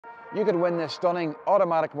You could win this stunning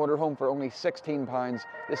automatic motorhome for only £16.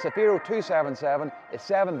 The Zefiro 277 is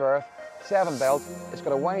 7 berth, 7 belt, it's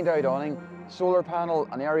got a wind out awning, solar panel,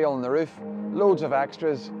 an aerial on the roof, loads of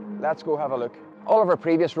extras. Let's go have a look. All of our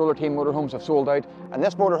previous Roller Team motorhomes have sold out, and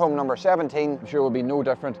this motorhome number 17 I'm sure will be no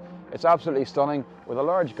different. It's absolutely stunning with a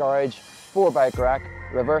large garage, 4 bike rack,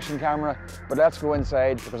 reversing camera, but let's go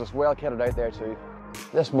inside because it's well kitted out there too.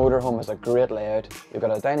 This motorhome has a great layout. You've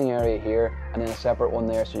got a dining area here and then a separate one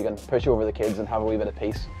there so you can push over the kids and have a wee bit of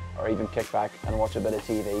peace, or even kick back and watch a bit of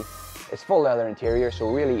TV. It's full leather interior, so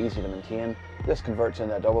really easy to maintain. This converts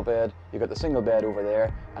into a double bed. You've got the single bed over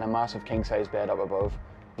there and a massive king size bed up above.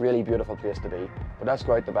 Really beautiful place to be. But let's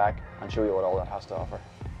go out the back and show you what all that has to offer.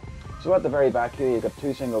 So at the very back here you've got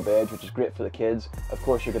 2 single beds, which is great for the kids. Of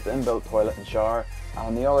course you've got the inbuilt toilet and shower, and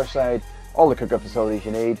on the other side all the cooking facilities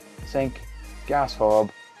you need: sink, gas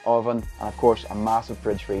hob, oven, and of course a massive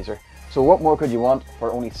fridge freezer. So what more could you want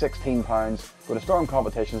for only £16? Go to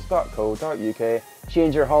stormcompetitions.co.uk,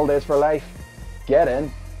 change your holidays for life. Get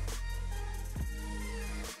in.